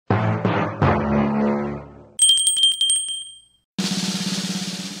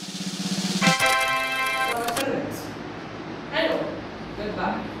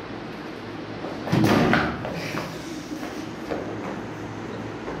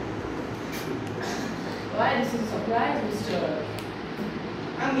Why this is a surprise, mister?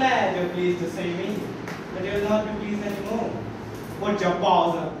 I'm glad you're pleased to see me, but you'll not be pleased anymore. Put your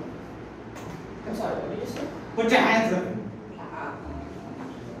paws up. I'm sorry, what did you say? Put your hands up.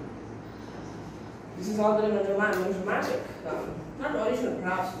 This is all very dramatic. Not original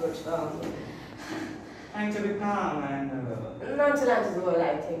perhaps, but Trying to be calm and nonchalant is the word,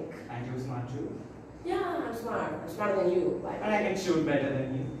 I think. and you're smart too. Yeah, I'm smart. I'm smarter than you. Like, And I can shoot better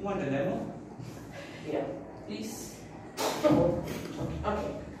than you. Want a demo? yeah, please. Oh,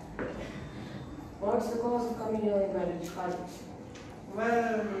 okay. What's the cause of coming here in my cottage?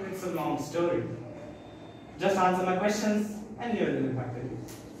 Well, it's a long story. Just answer my questions and you'll live happily.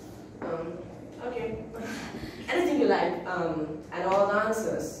 Okay. Anything you like, and all the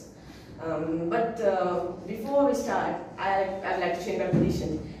answers. But before we start, I'd like to change my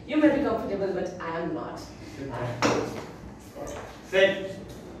position. You may be comfortable, but I am not. Sit.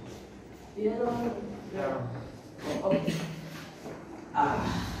 You know? Yeah. Okay.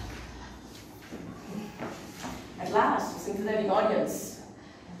 At last, sympathetic audience.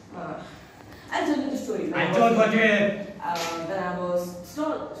 I'll tell you the story. I don't want to hear. When I was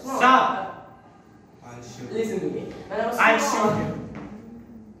small. Stop! I'll shoot. Listen to me. When I was I'll small. shoot you.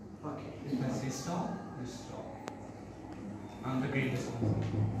 Okay. If I say stop, you stop. I'm the greatest one.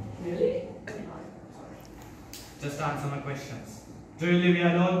 Really? Just answer my questions. Do you leave me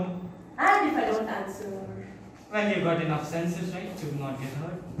alone? And if I don't answer? Well, you've got enough senses, right, to not get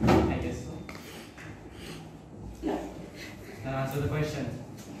hurt? I guess so. Yeah. Then answer the question.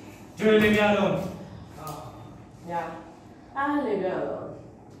 Do you leave me alone? Yeah. I'll leave you alone.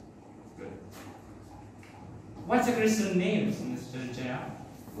 Good. What's your Christian name, Mr. Gerard?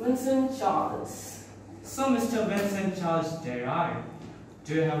 Vincent Charles. So, Mr. Vincent Charles Gerard,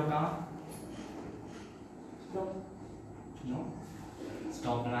 do you have a car? No. No?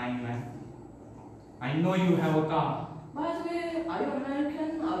 Stop lying, man. I know you have a car. By the way, are you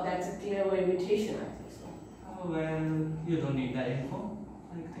American? Or that's a clever imitation, I think so. Oh, well, you don't need that info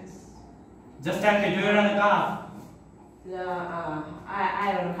like this. Just tell me, do you run a car? Yeah,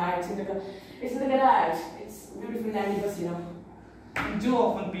 I don't know. It's in the garage. It's beautiful land, you know. And too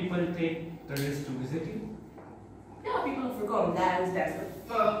often people take the risk to visit you. Yeah, people forgot and dance. That's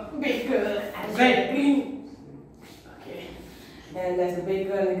the baker and Great. the green. Okay. And there's the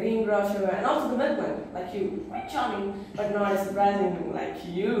baker and the greengrocer and also the milkman, like you. Quite charming, but not as surprising like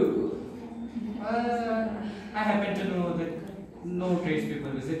you. I happen to know that no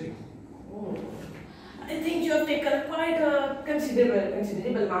tradespeople visit you. Oh. I think you have taken quite a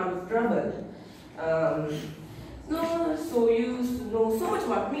considerable amount of trouble. No, so you know so much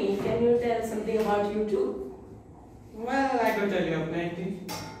about me. Can you tell something about you too? Well, I could tell you plenty,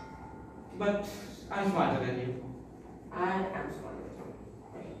 but I'm smarter than you. I am smarter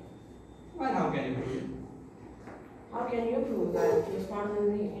than you. Well, how can you prove it? How can you prove that you're smarter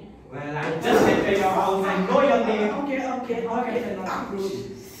than me? Well, I just enter your house and know your name. Okay. Not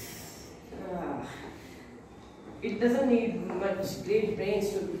prove. It doesn't need much great brains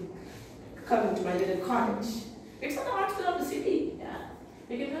to come into my little cottage. It's on the outskirts of the city. Yeah,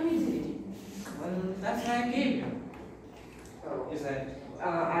 you can come easily. Well, that's why I came here. Oh. Is that?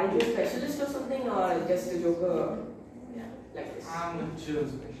 Are you a specialist or something, or just a joker? Yeah, like this. I'm a jewel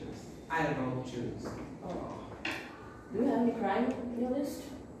specialist. I don't know jewels. Oh. Do you have any crime in your list?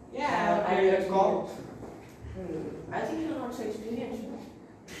 Yeah, I I get caught. I think you're not so experienced.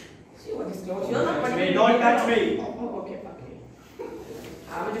 See what is close. Don't touch me, don't touch me. Oh, okay.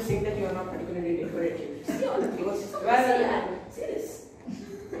 I was just saying that you are not particularly decorative. See all the clothes. See this.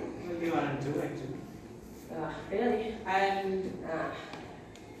 Maybe one and two actually. Really? And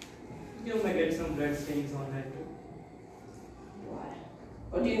you may get some blood stains on that too. Why?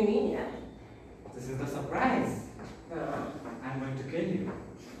 What do you mean, yeah? This is the surprise. I'm going to kill you.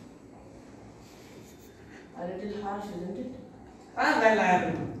 A little harsh, isn't it? Well,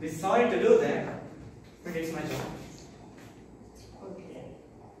 I'll be sorry to do that, but it's my job. Okay.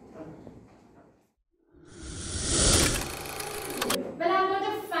 Well, I've got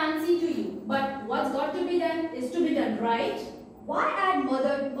a fancy to you, but what's got to be done is to be done, right? Why add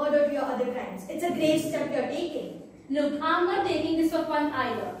murder to your other crimes? It's a great step you're taking. Look, I'm not taking this for fun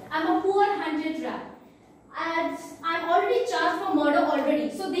either. I'm a poor hunted rat. And I'm already charged for murder already,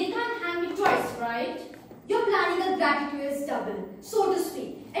 so they can't hang me twice, right? You're planning a gratuitous double, so to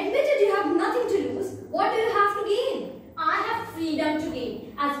speak. Admitted you have nothing to lose. What do you have to gain? I have freedom to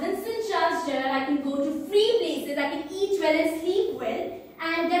gain. As Vincent Charles Gerard, I can go to free places, I can eat well and sleep well,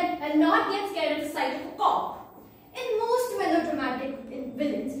 and not get scared at the sight of a cop. In most melodramatic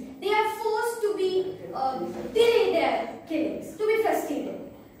villains, they are forced to be delay their killings, to be frustrated.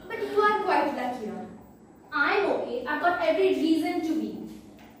 But you are quite lucky here. every reason to be.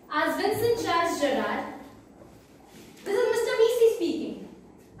 As Vincent Charles Gerard, this is Mr. VC speaking.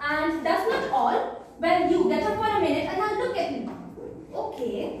 And that's not all. Well, you get up for a minute and I'll look at me.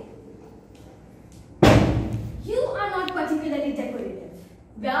 Okay. You are not particularly decorative.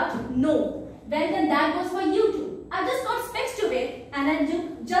 Well, no. Well, then that goes for you too. I've just got specs to wear and I'll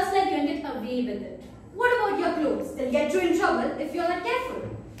look just like you and get away with it. What about your clothes? They'll get you in trouble if you're not careful.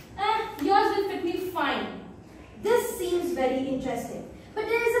 Yours will fit me fine. This seems very interesting. But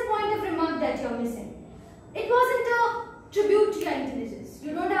there is a point of remark that you're missing. It wasn't a tribute to your intelligence.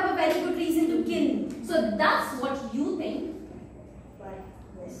 You don't have a very good reason to kill me. So that's what you think. But,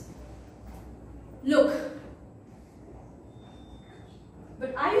 yes. Look.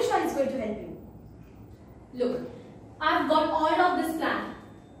 But are you sure it's going to help you? Look, I've got all of this planned.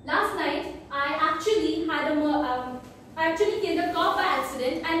 Last night, I actually killed a car by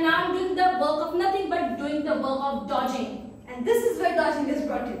accident, and now I'm doing the work of nothing but doing the work of dodging. And this is where dodging has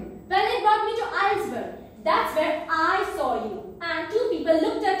brought you. Well, it brought me to Islesburg. That's where I saw you, and two people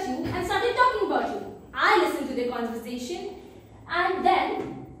looked at you and started talking about you. I listened to their conversation, and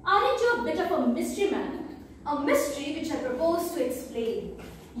then, aren't you a bit of a mystery man? A mystery which I propose to explain.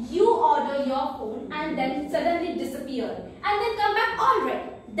 You order your phone and then suddenly disappear, and then come back all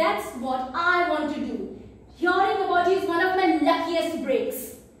right. That's what I want to do. Hearing about you is one of my luckiest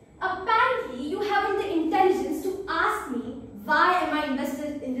breaks. Apparently, you haven't the intelligence to ask me why am I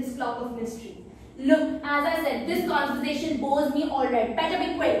invested in this clock of mystery. Look, as I said, this conversation bores me already. Better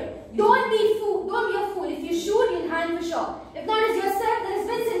be quick. Don't be a fool. If you shoot, you'll hang for sure. If not as yourself, then it's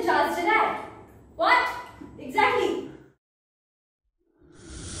Vincent Charles Gerard. What? Exactly.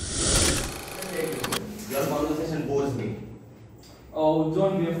 Your conversation bores me. Oh,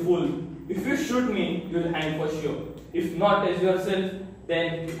 don't be a fool. If you shoot me, you'll hang for sure. If not as yourself,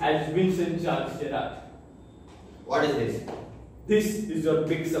 then as Vincent Charles Gerard. What is this? This is your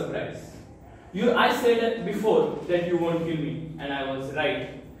big surprise. I said before that you won't kill me, and I was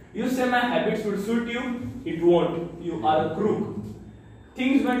right. You say my habits would suit you, it won't. You are a crook.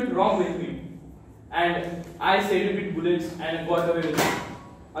 Things went wrong with me, and I said it with bullets and got away with it.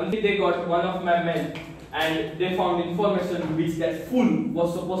 Until they got one of my men, and they found information which that fool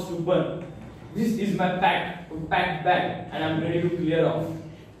was supposed to burn. This is my packed bag, and I'm ready to clear off.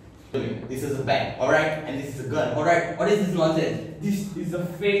 This is a bag, alright? And this is a gun, alright? What is this nonsense? This is a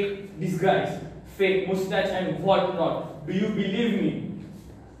fake disguise, fake mustache and whatnot. Do you believe me?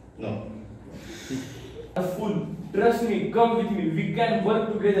 No. A fool. Trust me, come with me. We can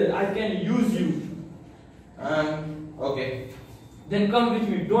work together. I can use you. Okay. Then come with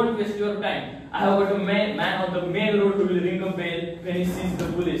me. Don't waste your time. I have got a man on the main road who will ring a bell when he sees the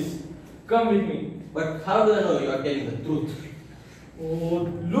police. Come with me. But how do I know you are telling the truth? Oh,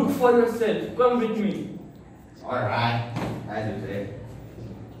 look for yourself. Come with me. Alright, as you say.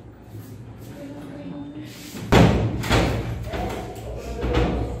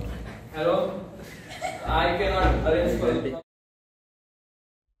 Hello? I cannot arrange for it.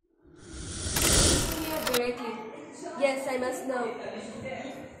 Directly. Yes, I must know.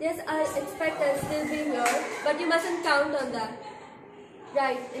 Yes, I expect I'll still be here, but you mustn't count on that.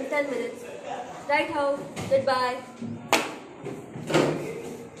 Right, in 10 minutes. Right home. Goodbye.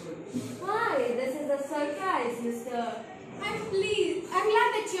 Why? This is a surprise, Mr. I'm glad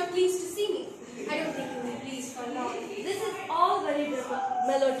that you're pleased to see me. I don't think you'll be pleased for long. This is all very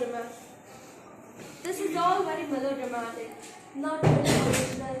melodramatic. This is all very melodramatic. Not very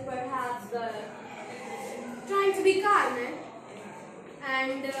original, perhaps, but Trying to be calm, eh?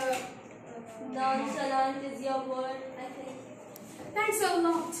 And, nonchalant is your word, I think. thanks a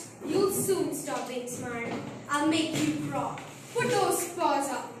lot. You'll soon stop being smart. I'll make you crawl. Put those paws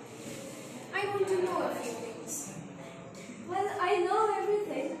up. I want to know a few things. Well, I know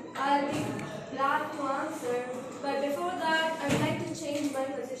everything. I'll be glad to answer. But before that, I'd like to change my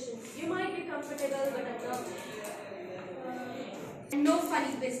position. You might be comfortable, but I'm not. No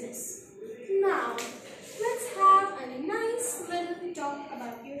funny business. Now, let's have a nice little talk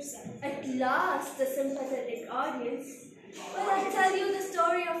about yourself. At last, the sympathetic audience. Well, I'll tell you the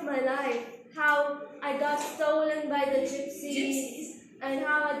story of my life. How I got stolen by the gypsies. And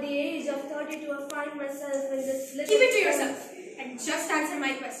how at the age of 32 I find myself in this little... Keep it to yourself and just answer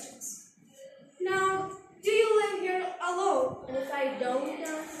my questions. Now, do you live here alone? And if I don't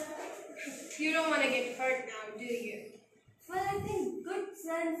answer... You don't want to get hurt now, do you? Well, I think good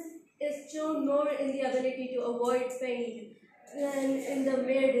sense is shown more in the ability to avoid pain than in the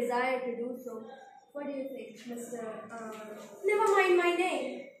mere desire to do so. What do you think, Mr. Never mind my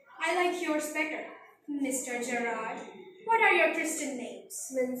name. I like yours better, Mr. Gerard. What are your Christian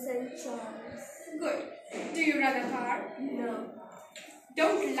names? Vincent Charles? Good. Do you run a car? No.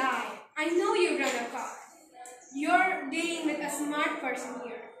 Don't lie. I know you run a car. You're dealing with a smart person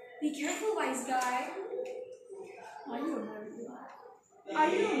here. Be careful, wise guy. Are you American? Are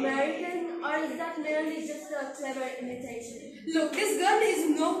you American, or is that merely just a clever imitation? Look, this gun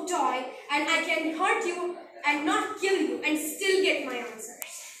is no toy, and I can hurt you and not kill you and still get my answers.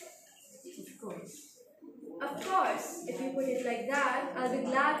 Of course. Of course, if you put it like that, I'll be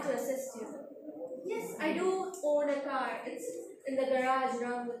glad to assist you. Yes, I do own a car. It's in the garage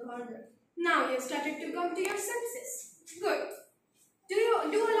around the corner. Now you've started to come to your senses. Good.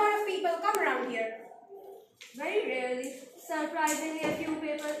 Do a lot of people come around here? Very rarely. Surprisingly, a few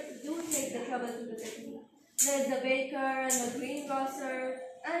people do take the trouble to visit me. There's the baker and the greengrocer,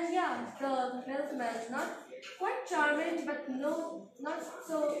 and yeah, the milkman. Not quite charming, but no, not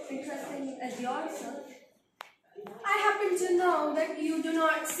so interesting as yourself. I happen to know that you do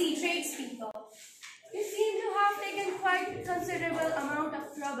not see tradespeople. You seem to have taken quite considerable amount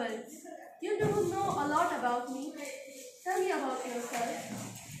of trouble. You do know a lot about me. Tell me about yourself.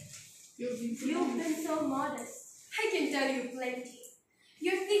 You've been so modest. I can tell you plenty.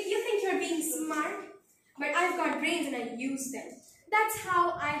 You think you're being smart, but I've got brains and I use them. That's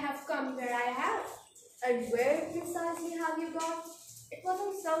how I have come where I have. And where precisely have you got? It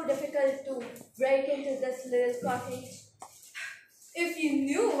wasn't so difficult to break into this little cottage. If you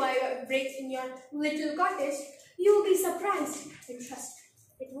knew I would break in your little cottage, you will be surprised. And trust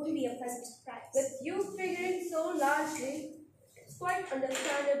me, it won't be a pleasant surprise. With you figuring so largely, it's quite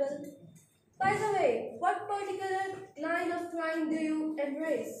understandable. By the way, what particular line of crime do you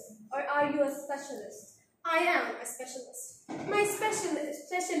embrace? Or are you a specialist? I am a specialist. My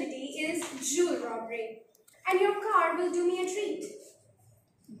specialty is jewel robbery. And your car will do me a treat.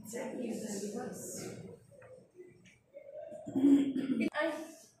 And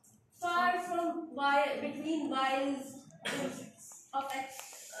far from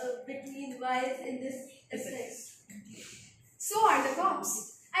between whiles in this estate. So are the cops.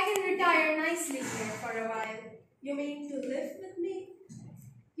 I can retire nicely here for a while. You mean to live with me?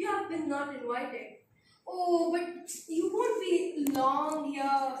 You have been not invited. Oh, but you won't be long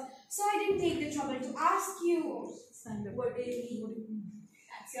here, so I didn't take the trouble to ask you. What do you mean?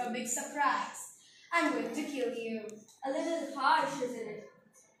 That's your big surprise. I'm going to kill you. A little harsh, isn't it?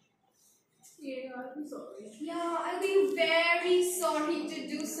 Yeah, I'm sorry. Yeah, I'll be very sorry to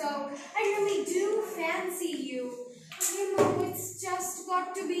do so. I really do fancy you. You know, it's just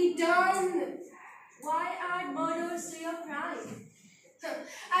got to be done. Why add murderers to your crime?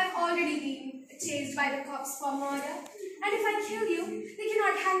 I've already been chased by the cops for murder. And if I kill you, they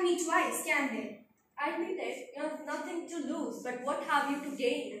cannot hang me twice, can they? Admit it, you have nothing to lose, but what have you to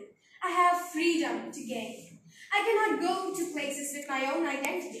gain? I have freedom to gain. I cannot go to places with my own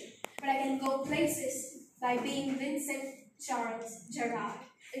identity, but I can go places by being Vincent Charles Gerard.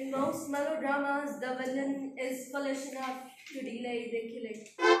 In most melodramas, the villain is foolish enough to delay the killing.